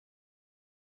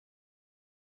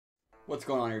What's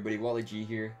going on, everybody? Wally G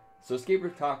here. So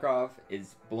Skateboard Tarkov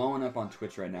is blowing up on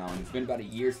Twitch right now, and it's been about a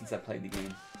year since I played the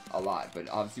game a lot, but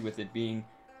obviously with it being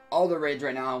all the rage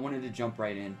right now, I wanted to jump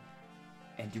right in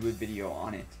and do a video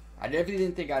on it. I definitely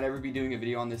didn't think I'd ever be doing a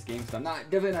video on this game, so I'm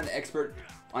definitely not an expert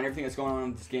on everything that's going on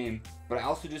in this game, but I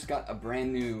also just got a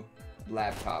brand new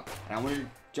laptop, and I wanted to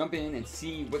jump in and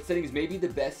see what settings may be the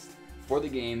best for the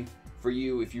game for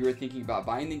you if you were thinking about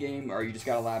buying the game or you just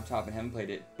got a laptop and haven't played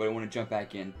it but want to jump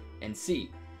back in and see.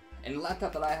 And the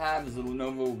laptop that I have is a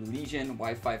Lenovo Legion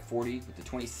Wi-Fi 40 with the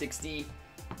 2060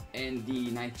 and the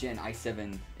 9th gen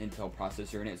i7 Intel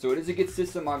processor in it. So it is a good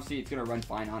system. Obviously it's going to run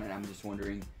fine on it. I'm just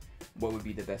wondering what would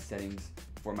be the best settings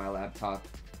for my laptop.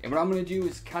 And what I'm going to do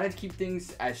is kind of keep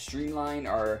things as streamlined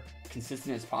or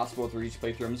consistent as possible through each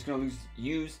playthrough. I'm just going to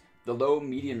use the low,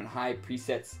 medium, and high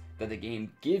presets that the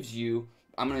game gives you.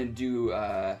 I'm going to do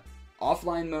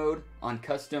offline mode on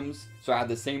customs, so I have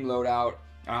the same loadout.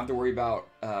 I don't have to worry about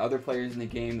other players in the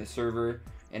game, the server,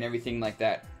 and everything like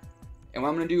that. And what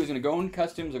I'm going to do is I'm going to go in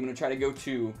customs. I'm going to try to go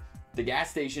to the gas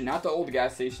station, not the old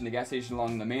gas station, the gas station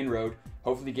along the main road.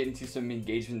 Hopefully get into some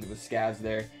engagement with scavs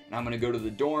there. And I'm going to go to the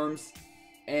dorms,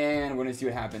 and we're going to see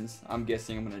what happens. I'm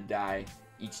guessing I'm going to die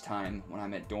each time when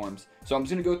I'm at dorms. So I'm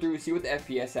just going to go through and see what the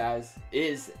FPS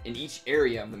is in each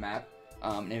area of the map.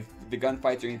 And if the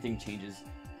gunfights or anything changes,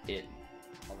 it.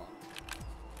 Hold on.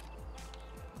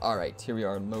 Alright, here we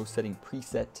are, low setting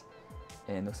preset.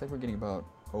 And looks like we're getting about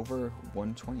over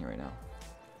 120 right now.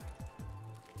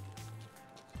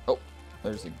 Oh,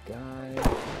 there's a guy.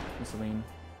 Whistling.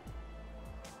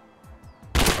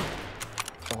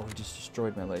 Oh, he just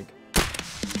destroyed my leg.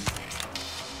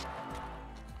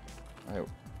 Alright,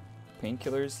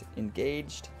 painkillers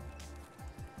engaged.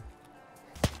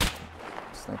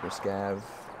 Sniper scav.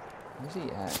 Where's he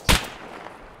at?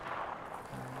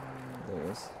 There he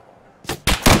is.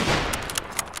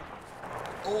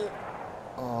 Oh!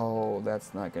 Oh,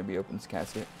 that's not gonna be open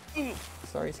casket.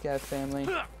 Sorry, scav family.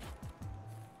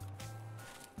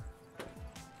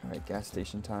 Alright, gas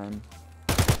station time.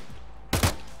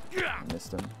 I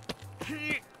missed him.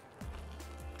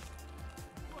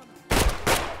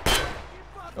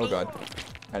 Oh god.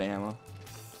 Out of ammo.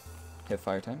 Hit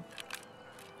fire time.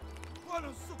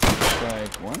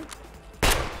 Strike one.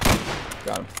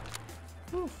 Got him.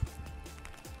 Oof.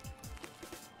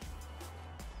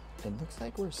 It looks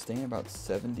like we're staying about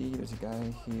 70. There's a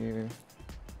guy here.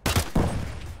 Got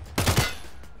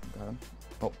him.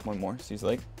 Oh, one more. See his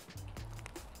leg.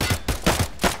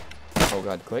 Oh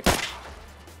god, click.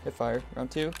 Hit fire. Round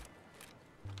two.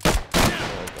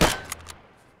 Oh god.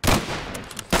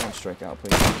 Don't strike out,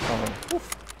 please. Oh.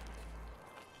 Oof.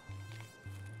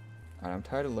 Alright, I'm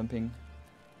tired of limping.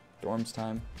 Dorms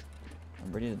time.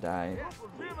 I'm ready to die. I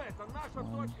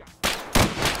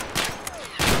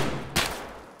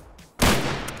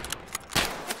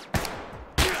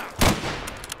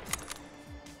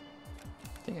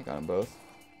think I got them both.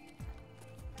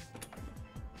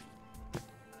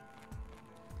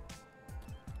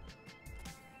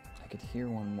 I could hear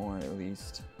one more at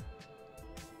least.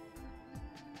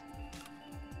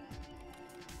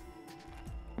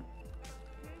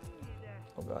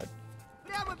 Oh god.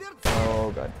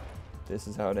 Oh god. This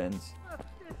is how it ends.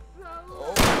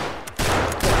 Oh.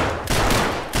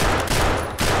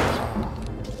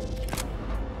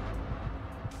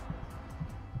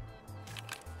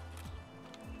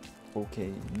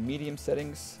 Okay, medium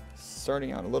settings,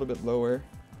 starting out a little bit lower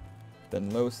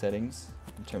than low settings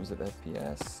in terms of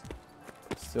FPS.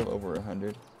 Still over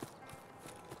 100.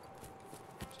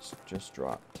 Just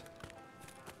dropped.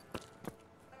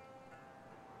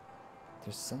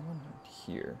 There's someone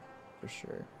here, for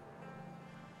sure.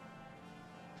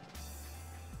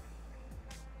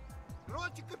 Oh,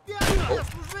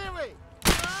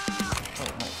 oh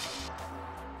nice.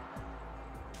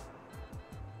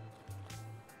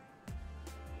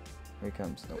 Here he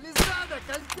comes. Nope. I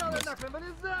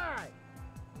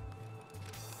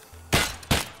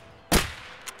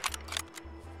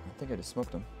think I just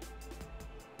smoked him.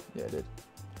 Yeah, I did.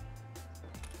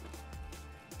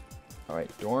 Alright,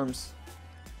 dorms.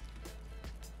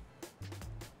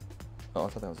 Oh, I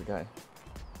thought that was a guy.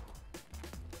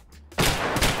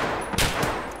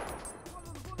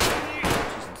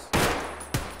 Jesus.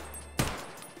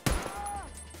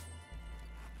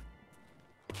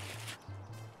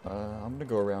 I'm gonna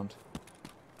go around.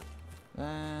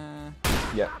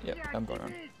 Yeah, I'm going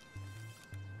around.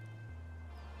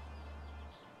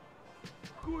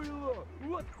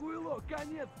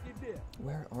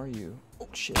 Where are you? Oh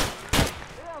shit.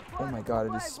 Oh my god,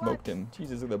 I just smoked him.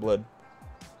 Jesus, look at the blood.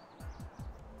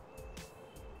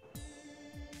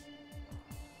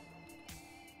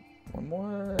 One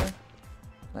more.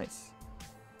 Nice.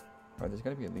 Alright, there's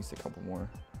gotta be at least a couple more.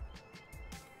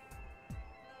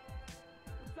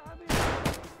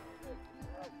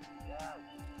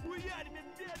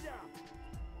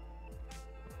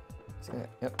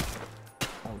 Yep.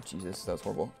 Oh, Jesus, that was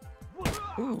horrible.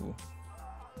 Ooh.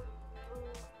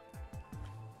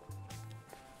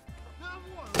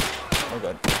 Oh,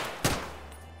 God.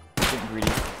 Getting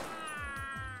greedy.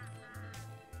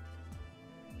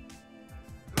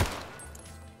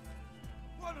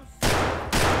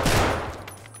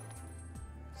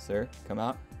 Sir, come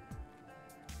out.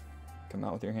 Come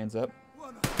out with your hands up.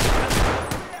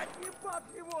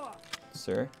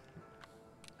 Sir.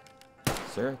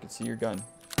 Sir, I can see your gun.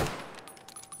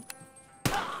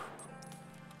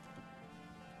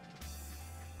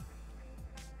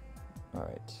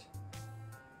 Alright.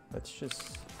 Let's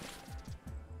just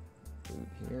boot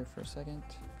here for a second.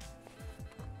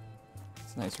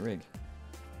 It's a nice rig.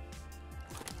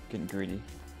 Getting greedy.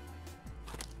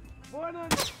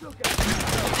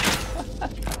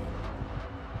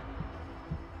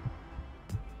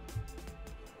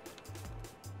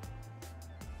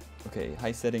 Okay,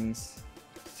 high settings.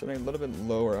 Setting a little bit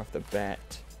lower off the bat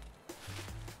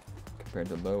compared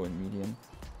to low and medium.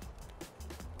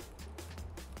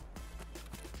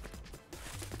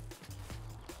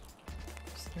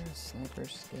 Is there a sniper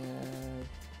scav?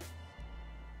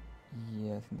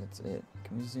 Yeah, I think that's it.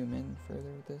 Can we zoom in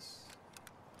further with this?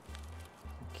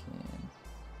 We can.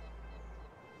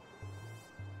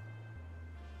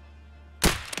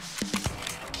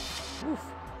 Oof.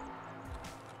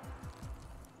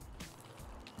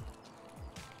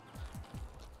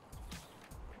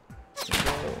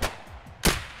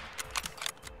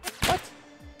 What?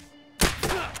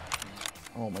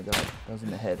 Oh my god, that was in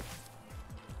the head.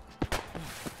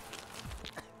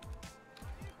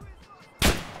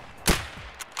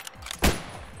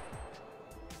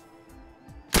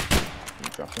 You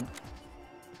dropped him.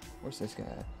 Where's this guy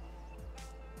at?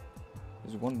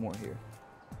 There's one more here.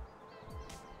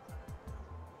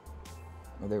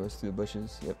 Oh, there was through the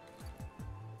bushes. Yep.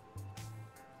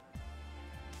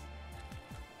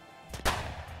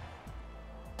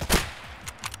 I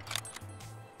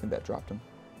think that dropped him.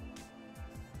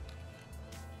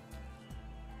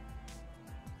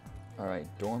 Alright,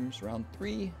 dorms round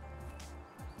 3.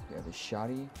 We have a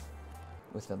shotty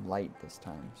with a light this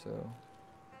time, so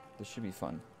this should be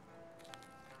fun.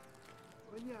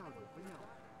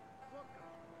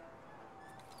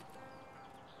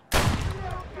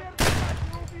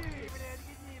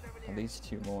 At least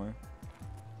 2 more.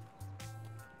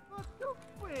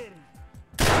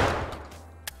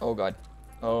 Oh god.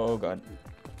 Oh god.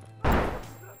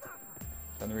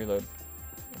 Time to reload.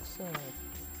 Let's turn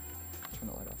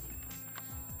the light off.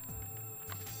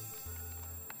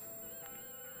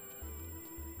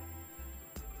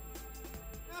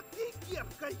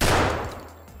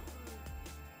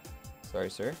 Sorry,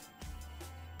 sir.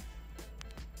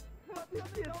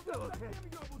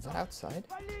 Is that outside?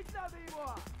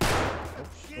 Oh,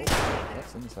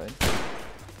 that's inside.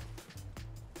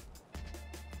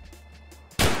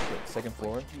 Okay, second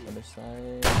floor, other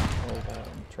side. Oh god,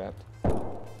 I'm trapped.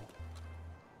 Ooh.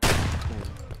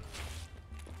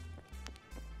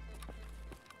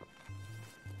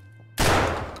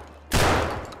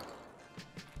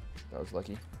 That was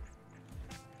lucky.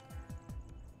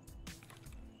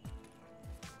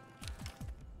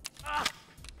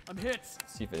 I'm hit.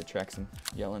 Let's see if it attracts him.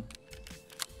 Yelling.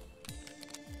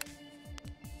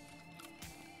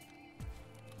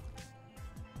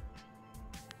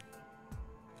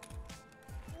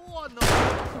 Oh, no.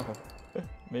 Oh,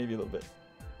 maybe a little bit.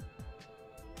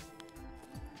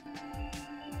 I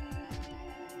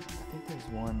think there's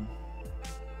one.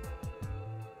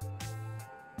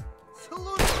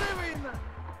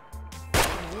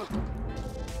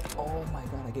 Oh my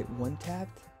god, I get one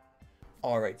tapped?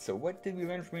 Alright, so what did we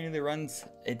learn from any of the runs?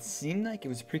 It seemed like it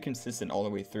was pretty consistent all the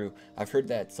way through. I've heard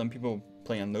that some people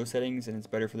play on low settings and it's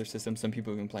better for their system. Some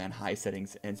people even play on high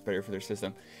settings and it's better for their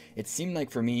system. It seemed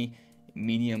like for me,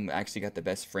 medium actually got the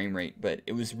best frame rate, but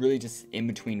it was really just in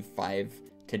between 5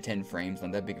 to 10 frames,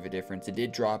 not that big of a difference. It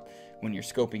did drop when you're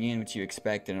scoping in, which you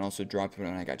expect, and it also dropped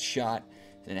when I got shot,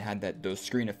 and it had those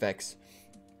screen effects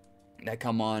that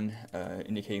come on,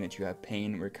 indicating that you have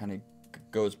pain, where it kind of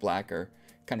goes black, or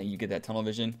kind of you get that tunnel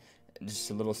vision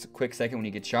just a little quick second when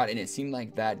you get shot, and it seemed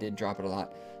like that did drop it a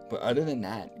lot. But other than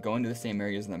that, going to the same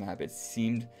areas on the map, it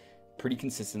seemed pretty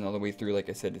consistent all the way through. Like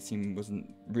I said, it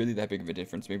wasn't really that big of a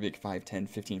difference, maybe like 5, 10,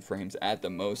 15 frames at the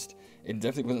most. It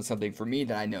definitely wasn't something for me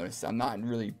that I noticed. I'm not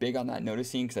really big on that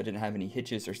noticing because I didn't have any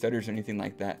hitches or stutters or anything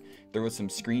like that. There was some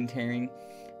screen tearing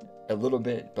a little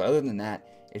bit, but other than that,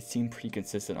 it seemed pretty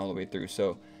consistent all the way through.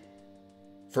 So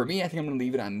for me, I think I'm going to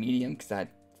leave it on medium because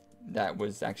that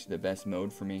was actually the best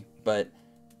mode for me. But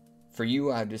for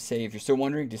you, I'd just say if you're still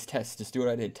wondering, just test. Just do what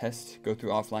I did. Test, go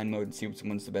through offline mode and see which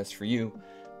one's the best for you.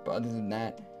 But other than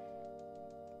that,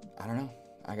 I don't know.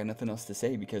 I got nothing else to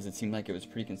say because it seemed like it was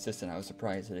pretty consistent. I was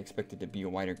surprised. I expected to be a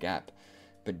wider gap.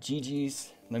 But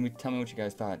GG's. Tell me what you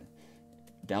guys thought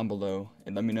down below.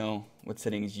 And let me know what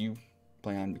settings you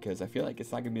play on because I feel like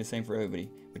it's not going to be the same for everybody.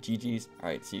 But GG's.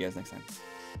 Alright, see you guys next time.